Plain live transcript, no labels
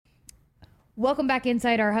Welcome back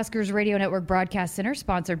inside our Huskers Radio Network Broadcast Center,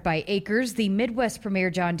 sponsored by Acres, the Midwest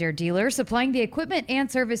premier John Deere dealer, supplying the equipment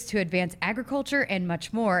and service to advance agriculture and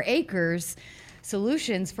much more. Acres,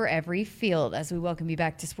 solutions for every field. As we welcome you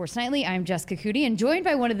back to Sports Nightly, I'm Jessica Coody, and joined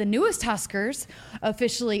by one of the newest Huskers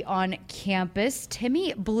officially on campus,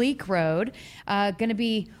 Timmy Bleekrode, going to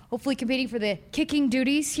be hopefully competing for the kicking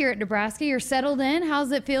duties here at Nebraska. You're settled in. How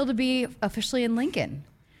does it feel to be officially in Lincoln?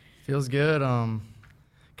 Feels good.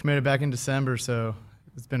 Committed back in December, so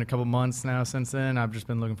it's been a couple months now since then. I've just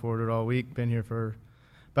been looking forward to it all week. Been here for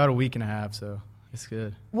about a week and a half, so it's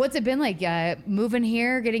good. What's it been like moving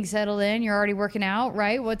here, getting settled in? You're already working out,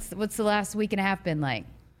 right? What's the last week and a half been like?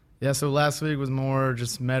 Yeah, so last week was more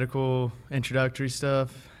just medical introductory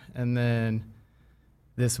stuff, and then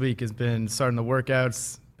this week has been starting the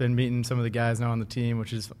workouts, been meeting some of the guys now on the team,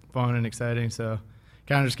 which is fun and exciting, so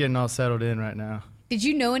kind of just getting all settled in right now. Did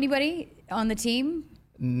you know anybody on the team?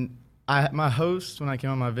 My host, when I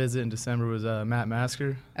came on my visit in December, was Matt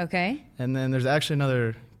Masker. Okay. And then there's actually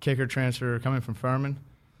another kicker transfer coming from Furman,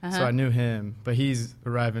 so I knew him. But he's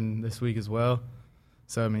arriving this week as well.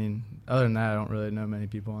 So, I mean, other than that, I don't really know many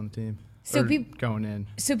people on the team. So going in.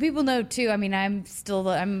 So people know, too. I mean,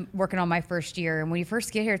 I'm working on my first year. And when you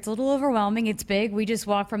first get here, it's a little overwhelming. It's big. We just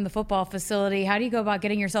walked from the football facility. How do you go about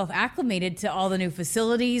getting yourself acclimated to all the new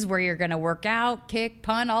facilities where you're going to work out, kick,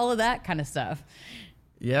 punt, all of that kind of stuff?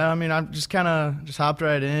 Yeah, I mean, I'm just hopped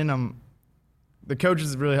right in. The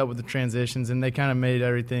coaches really helped with the transitions, and they kind of made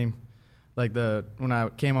everything when I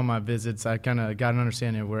came on my visits, I kind of got an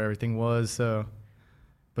understanding of where everything was. So,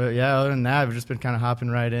 but yeah, other than that, I've just been kind of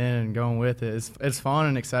hopping right in and going with it. It's fun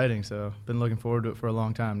and exciting, so been looking forward to it for a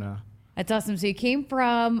long time now. That's awesome. So you came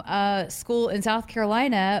from school in South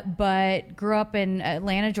Carolina, but grew up in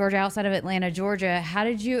Atlanta, Georgia, outside of Atlanta, Georgia. How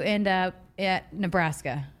did you end up at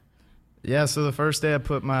Nebraska? Yeah, so the first day I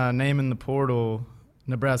put my name in the portal,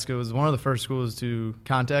 Nebraska was one of the first schools to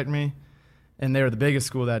contact me, and they were the biggest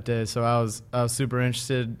school that day, so I was super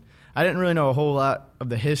interested. I didn't really know a whole lot of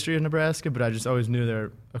the history of Nebraska, but I just always knew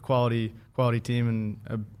they're a quality team in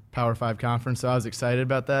a Power 5 conference, so I was excited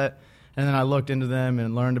about that. And then I looked into them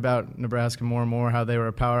and learned about Nebraska more and more, how they were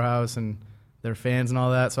a powerhouse and their fans and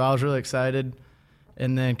all that, so I was really excited.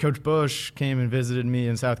 And then Coach Busch came and visited me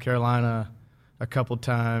in South Carolina a couple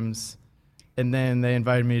times. And then they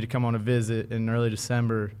invited me to come on a visit in early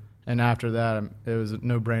December, and after that, it was a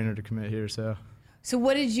no-brainer to commit here. So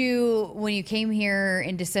what did you, when you came here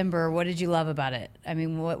in December, what did you love about it? I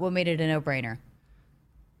mean, what made it a no-brainer?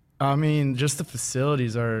 I mean, just the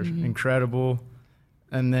facilities are incredible.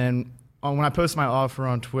 And then when I posted my offer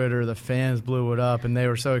on Twitter, the fans blew it up, and they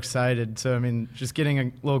were so excited. So, I mean, just getting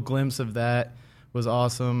a little glimpse of that was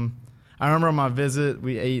awesome. I remember on my visit,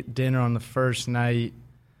 we ate dinner on the first night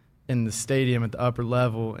in the stadium at the upper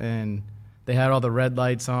level, and they had all the red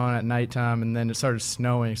lights on at nighttime, and then it started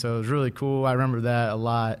snowing, so it was really cool. I remember that a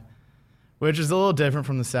lot, which is a little different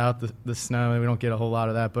from the South, the snow. We don't get a whole lot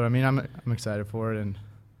of that, but I mean, I'm excited for it, and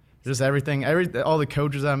just everything, all the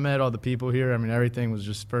coaches I met, all the people here, I mean, everything was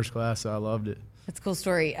just first class, so I loved it. That's a cool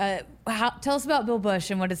story. Tell us about Bill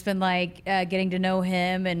Busch and what it's been like getting to know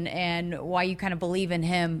him, and why you kind of believe in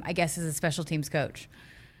him, I guess, as a special teams coach.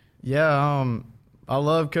 Yeah, I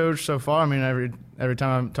love Coach so far. I mean, every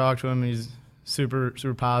time I talk to him, he's super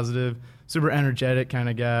positive, super energetic kind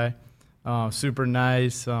of guy, super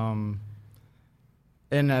nice. And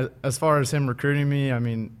as far as him recruiting me, I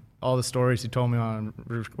mean, all the stories he told me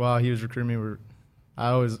while he was recruiting me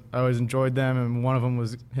I always enjoyed them. And one of them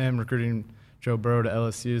was him recruiting Joe Burrow to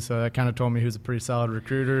LSU. So that kind of told me he was a pretty solid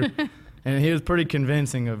recruiter, and he was pretty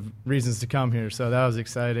convincing of reasons to come here. So that was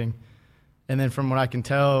exciting. And then from what I can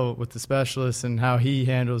tell with the specialists and how he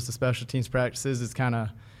handles the special teams practices, it's kind of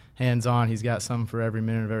hands-on. He's got something for every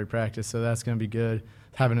minute of every practice, so that's going to be good,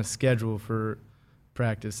 having a schedule for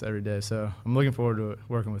practice every day. So I'm looking forward to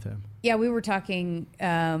working with him. Yeah, we were talking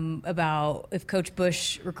about if Coach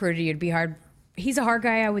Busch recruited you, it'd be hard. He's a hard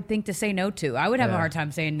guy, I would think, to say no to. I would have a hard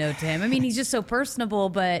time saying no to him. I mean, he's just so personable,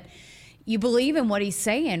 but you believe in what he's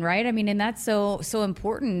saying, right? I mean, and that's so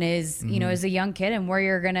important is, you know, as a young kid and where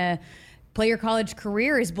you're going to – play your college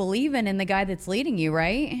career is believing in the guy that's leading you,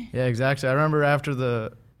 right? Yeah, exactly. I remember after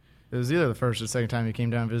it was either the first or second time he came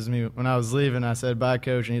down and visited me. When I was leaving, I said, bye,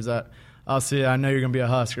 Coach, and he's like, I'll see you. I know you're going to be a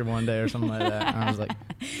Husker one day or something like that. And I was like,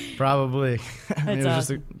 probably. I mean, it was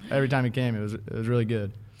awesome. Every time he came, it was really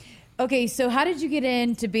good. Okay, so how did you get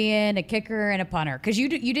into being a kicker and a punter? Because you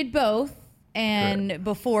did both and Correct.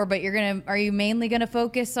 Before, but are you mainly going to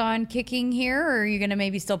focus on kicking here, or are you going to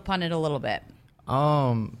maybe still punt it a little bit?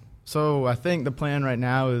 So I think the plan right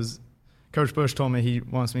now is Coach Busch told me he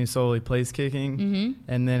wants me solely place kicking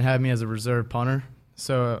and then have me as a reserve punter.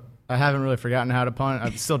 So I haven't really forgotten how to punt.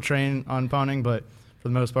 I still train on punting, but for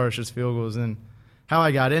the most part, it's just field goals. And how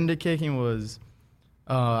I got into kicking was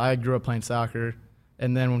I grew up playing soccer.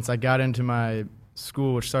 And then once I got into my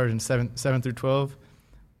school, which started in 7 through 12,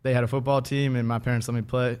 they had a football team, and my parents let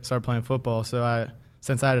me start playing football. So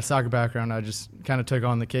since I had a soccer background, I just kind of took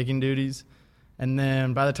on the kicking duties. And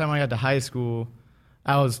then by the time I got to high school,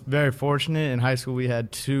 I was very fortunate. In high school, we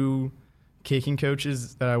had 2 kicking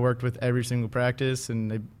coaches that I worked with every single practice, and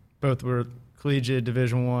they both were collegiate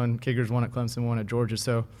Division I kickers, one at Clemson, one at Georgia.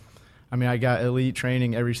 So, I mean, I got elite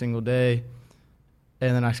training every single day.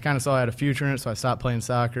 And then I kind of saw I had a future in it, so I stopped playing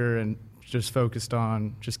soccer and just focused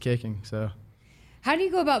on just kicking. So, how do you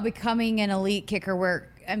go about becoming an elite kicker where,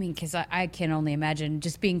 I mean, because I can only imagine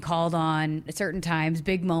just being called on at certain times,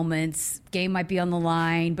 big moments, game might be on the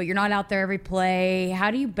line, but you're not out there every play.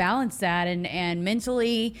 How do you balance that and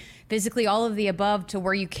mentally, physically, all of the above to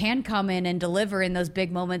where you can come in and deliver in those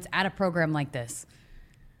big moments at a program like this?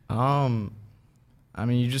 I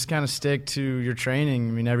mean, you just kind of stick to your training.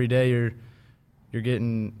 I mean, every day you're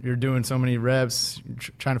doing so many reps,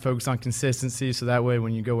 trying to focus on consistency, so that way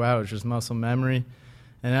when you go out, it's just muscle memory.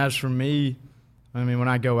 And as for me, I mean, when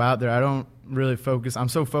I go out there, I don't really focus. I'm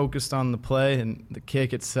so focused on the play and the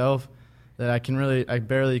kick itself that I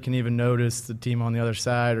barely can even notice the team on the other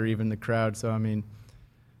side or even the crowd. So, I mean,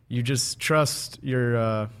 you just trust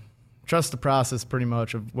the process pretty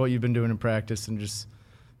much of what you've been doing in practice and just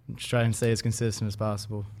try and stay as consistent as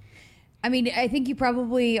possible. I mean, I think you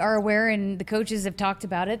probably are aware, and the coaches have talked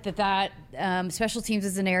about it, that special teams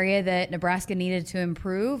is an area that Nebraska needed to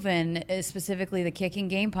improve, and specifically the kicking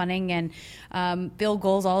game, punting, and field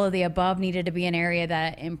goals, all of the above needed to be an area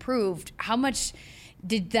that improved. How much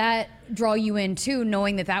did that draw you into,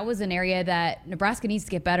 knowing that was an area that Nebraska needs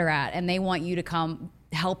to get better at, and they want you to come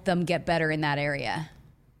help them get better in that area?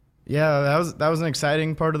 Yeah, that was an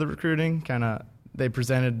exciting part of the recruiting. Kind of, they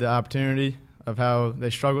presented the opportunity of how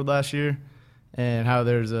they struggled last year and how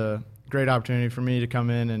there's a great opportunity for me to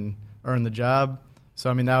come in and earn the job.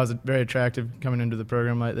 So, I mean, that was very attractive coming into the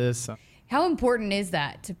program like this. How important is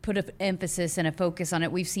that to put an emphasis and a focus on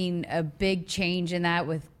it? We've seen a big change in that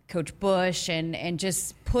with Coach Busch and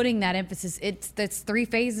just putting that emphasis. That's 3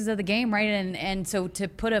 phases of the game, right? And so to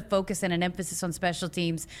put a focus and an emphasis on special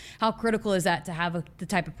teams, how critical is that to have the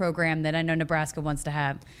type of program that I know Nebraska wants to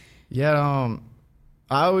have? Yeah,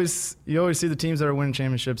 you always see the teams that are winning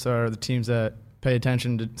championships are the teams that pay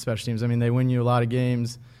attention to special teams. I mean, they win you a lot of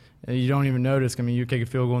games, and you don't even notice. I mean, you kick a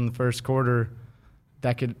field goal in the first quarter,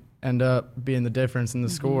 that could end up being the difference in the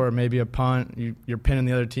score. Maybe a punt, you're pinning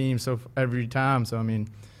the other team every time. So, I mean,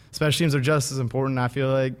 special teams are just as important, I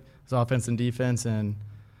feel like, as offense and defense, and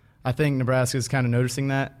I think Nebraska is kind of noticing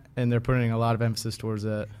that, and they're putting a lot of emphasis towards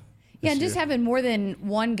that. Yeah, and just having more than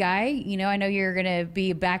one guy, I know you're going to be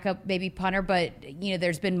a backup maybe punter, but,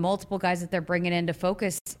 there's been multiple guys that they're bringing in to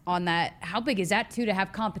focus on that. How big is that, too, to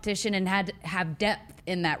have competition and have depth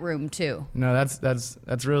in that room, too? No,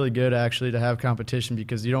 that's really good, actually, to have competition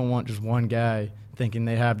because you don't want just one guy thinking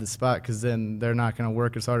they have the spot because then they're not going to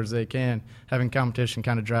work as hard as they can. Having competition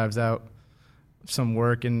kind of drives out some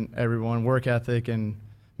work ethic, and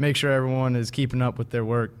make sure everyone is keeping up with their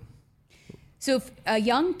work. So if a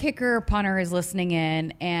young kicker or punter is listening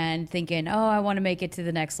in and thinking, I want to make it to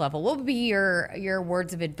the next level, what would be your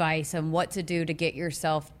words of advice on what to do to get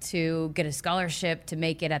yourself to get a scholarship to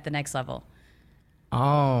make it at the next level?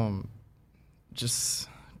 Just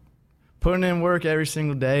putting in work every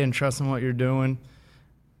single day and trusting what you're doing.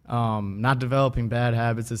 Not developing bad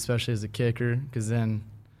habits, especially as a kicker, because then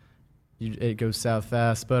it goes south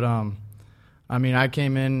fast. But, I mean,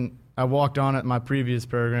 I walked on at my previous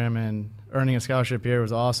program, and earning a scholarship here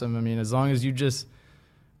was awesome. I mean, as long as you just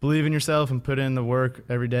believe in yourself and put in the work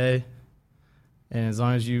every day, and as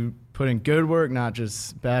long as you put in good work, not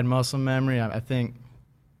just bad muscle memory, I think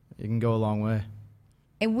it can go a long way.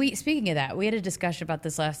 And speaking of that, we had a discussion about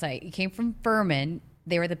this last night. You came from Furman.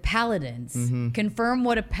 They were the Paladins. Confirm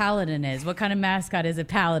what a Paladin is. What kind of mascot is a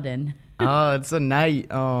Paladin? It's a knight.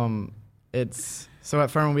 So at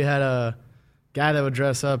Furman we had a guy that would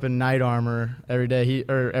dress up in knight armor every day,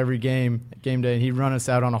 every game day, and he'd run us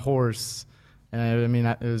out on a horse. And I mean,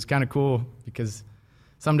 it was kind of cool because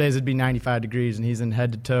some days it'd be 95 degrees, and he's in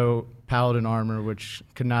head-to-toe paladin armor, which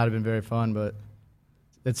could not have been very fun, but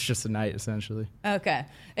it's just a night essentially. Okay.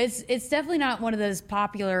 It's definitely not one of those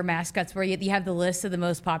popular mascots where you have the list of the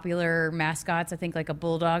most popular mascots. I think like a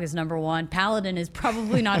bulldog is number one. Paladin is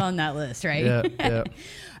probably not on that list, right? Yeah.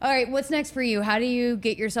 All right, what's next for you? How do you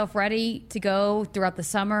get yourself ready to go throughout the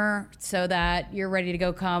summer so that you're ready to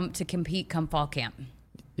go to compete come fall camp?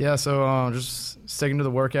 Yeah, so just sticking to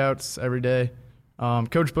the workouts every day.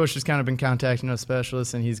 Coach Busch has kind of been contacting us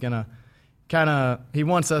specialists, and he's going to he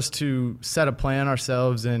wants us to set a plan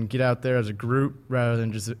ourselves and get out there as a group rather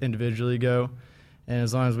than just individually go. And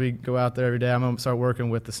as long as we go out there every day, I'm going to start working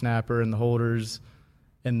with the snapper and the holders.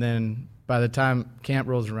 And then by the time camp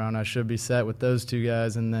rolls around, I should be set with those two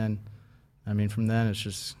guys. And then, from then it's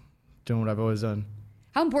just doing what I've always done.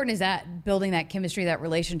 How important is that, building that chemistry, that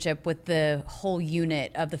relationship with the whole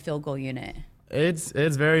unit of the field goal unit? It's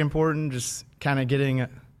very important, just kind of getting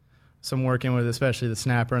some work in with especially the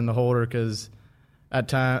snapper and the holder, because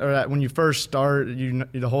when you first start,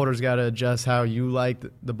 the holder's got to adjust how you like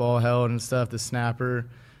the ball held and stuff. The snapper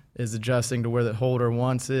is adjusting to where the holder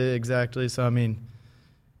wants it exactly. So,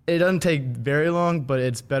 it doesn't take very long, but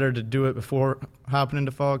it's better to do it before hopping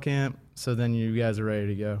into fall camp, so then you guys are ready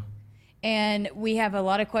to go. And we have a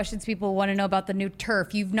lot of questions. People want to know about the new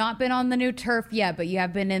turf. You've not been on the new turf yet, but you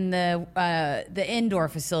have been in the indoor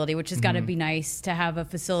facility, which has got to be nice to have a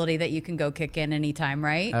facility that you can go kick in anytime,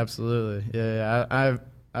 right? Absolutely. Yeah.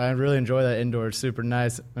 I really enjoy that indoor. It's super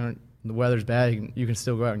nice. The weather's bad. You can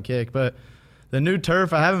still go out and kick. But the new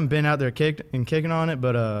turf, I haven't been out there kicking on it,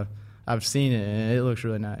 but I've seen it, and it looks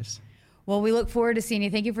really nice. Well, we look forward to seeing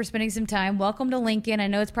you. Thank you for spending some time. Welcome to Lincoln. I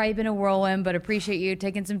know it's probably been a whirlwind, but appreciate you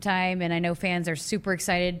taking some time. And I know fans are super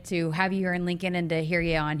excited to have you here in Lincoln and to hear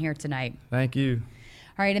you on here tonight. Thank you.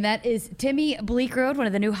 All right, and that is Timmy Bleekrode, one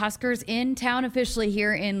of the new Huskers in town officially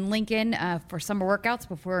here in Lincoln for summer workouts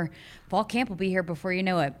before fall camp will be here before you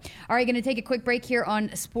know it. All right, going to take a quick break here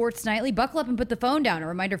on Sports Nightly. Buckle up and put the phone down. A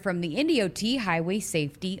reminder from the NDOT Highway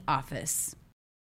Safety Office.